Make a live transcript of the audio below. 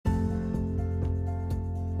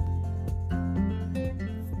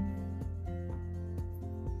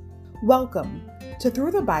Welcome to Through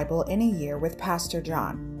the Bible in a Year with Pastor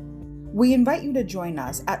John. We invite you to join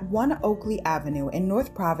us at 1 Oakley Avenue in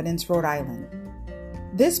North Providence, Rhode Island.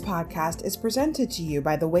 This podcast is presented to you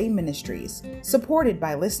by The Way Ministries, supported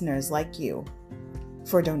by listeners like you.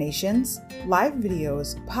 For donations, live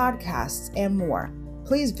videos, podcasts, and more,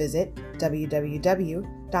 please visit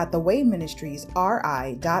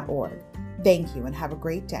www.thewayministriesri.org. Thank you and have a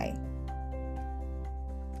great day.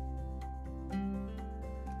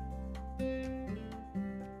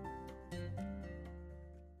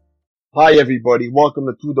 Hi everybody, welcome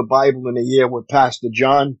to Through the Bible in a Year with Pastor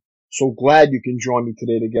John. So glad you can join me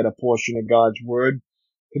today to get a portion of God's Word.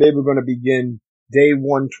 Today we're going to begin day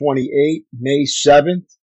 128, May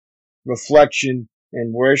 7th, reflection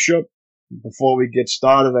and worship. Before we get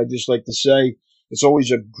started, I'd just like to say it's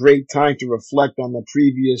always a great time to reflect on the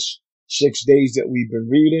previous 6 days that we've been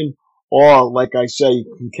reading, or like I say,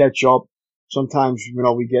 you can catch up. Sometimes,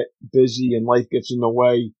 we get busy and life gets in the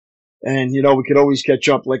way. And, we could always catch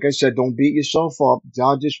up. Like I said, don't beat yourself up.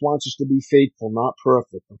 God just wants us to be faithful, not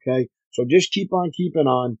perfect, okay? So just keep on keeping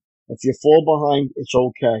on. If you fall behind, it's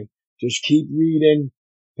okay. Just keep reading,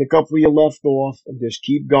 pick up where you left off, and just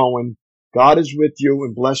keep going. God is with you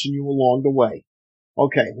and blessing you along the way.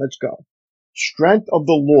 Okay, let's go. Strength of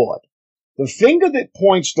the Lord. The finger that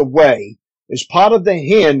points the way is part of the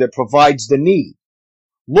hand that provides the need.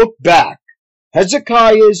 Look back.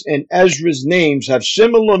 Hezekiah's and Ezra's names have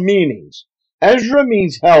similar meanings. Ezra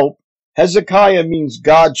means help. Hezekiah means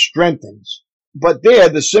God strengthens. But there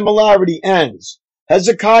the similarity ends.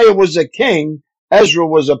 Hezekiah was a king. Ezra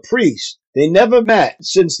was a priest. They never met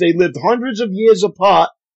since they lived hundreds of years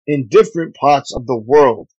apart in different parts of the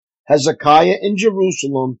world. Hezekiah in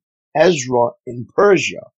Jerusalem, Ezra in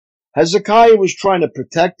Persia. Hezekiah was trying to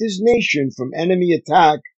protect his nation from enemy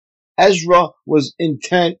attack. Ezra was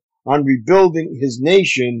intent on rebuilding his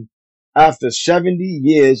nation after 70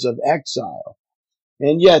 years of exile.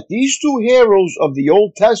 And yet these two heroes of the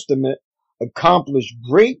Old Testament accomplished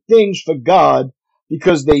great things for God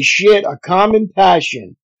because they shared a common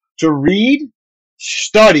passion to read,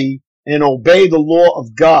 study, and obey the law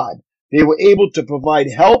of God. They were able to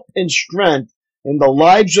provide help and strength in the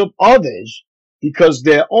lives of others because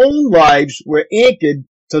their own lives were anchored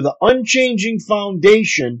to the unchanging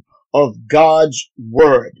foundation of God's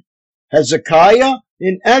Word. Hezekiah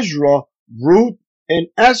and Ezra, Ruth and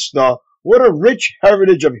Esther, what a rich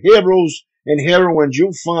heritage of heroes and heroines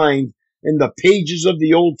you'll find in the pages of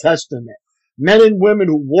the Old Testament. Men and women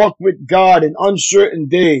who walked with God in uncertain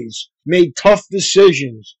days, made tough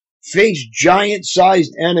decisions, faced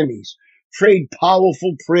giant-sized enemies, prayed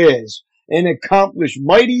powerful prayers, and accomplished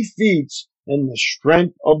mighty feats in the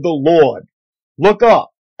strength of the Lord. Look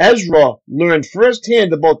up. Ezra learned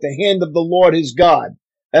firsthand about the hand of the Lord his God.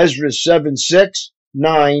 Ezra 7:6,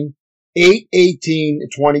 9, 8, 18, and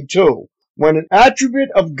 22. When an attribute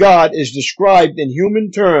of God is described in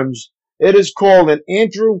human terms, it is called an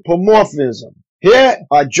anthropomorphism. Here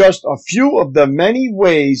are just a few of the many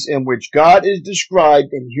ways in which God is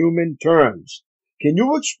described in human terms. Can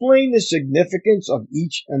you explain the significance of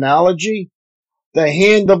each analogy? The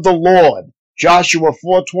hand of the Lord, Joshua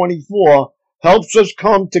 4:24, helps us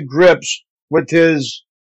come to grips with the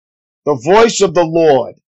voice of the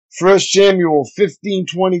Lord. 1 Samuel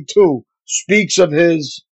 15:22 speaks of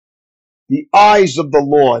the eyes of the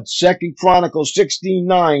Lord. 2 Chronicles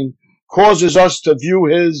 16:9 causes us to view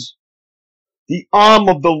the arm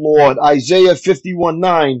of the Lord. Isaiah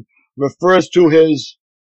 51:9 refers to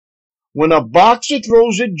when a boxer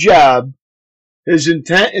throws a jab, his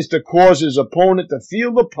intent is to cause his opponent to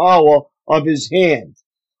feel the power of his hand.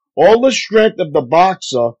 All the strength of the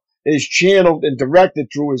boxer is channeled and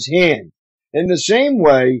directed through his hand. In the same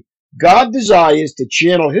way, God desires to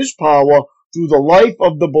channel his power through the life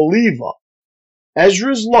of the believer.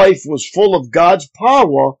 Ezra's life was full of God's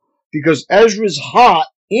power because Ezra's heart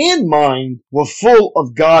and mind were full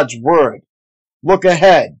of God's word. Look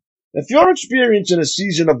ahead. If you're experiencing a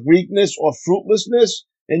season of weakness or fruitlessness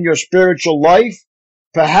in your spiritual life,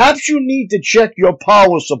 perhaps you need to check your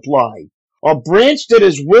power supply. A branch that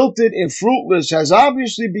is wilted and fruitless has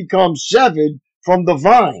obviously become severed from the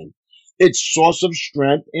vine, its source of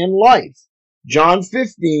strength and life. John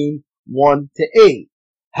 15:1-8.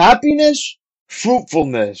 Happiness,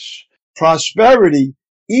 fruitfulness, prosperity,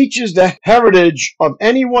 each is the heritage of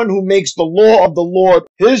anyone who makes the law of the Lord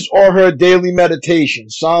his or her daily meditation.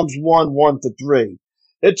 Psalms 1:1-3.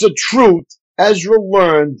 It's a truth Ezra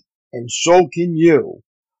learned, and so can you.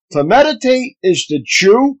 To meditate is to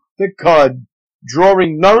chew the cud,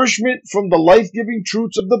 drawing nourishment from the life-giving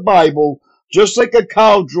truths of the Bible, just like a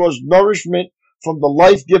cow draws nourishment from the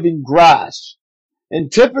life-giving grass.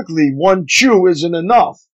 and typically one chew isn't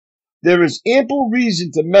enough. There is ample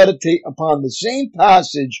reason to meditate upon the same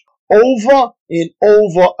passage over and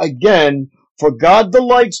over again, for God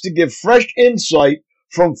delights to give fresh insight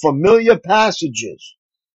from familiar passages.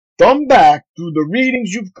 Thumb back through the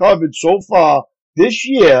readings you've covered so far this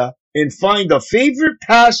year and find a favorite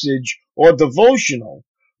passage or devotional.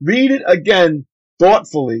 Read it again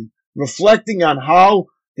thoughtfully, reflecting on how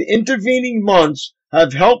the intervening months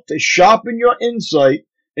have helped to sharpen your insight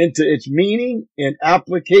into its meaning and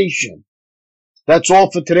application. That's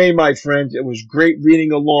all for today, my friends. It was great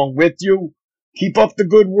reading along with you. Keep up the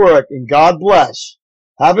good work and God bless.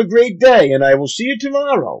 Have a great day and I will see you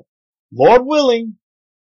tomorrow. Lord willing,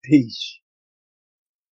 peace.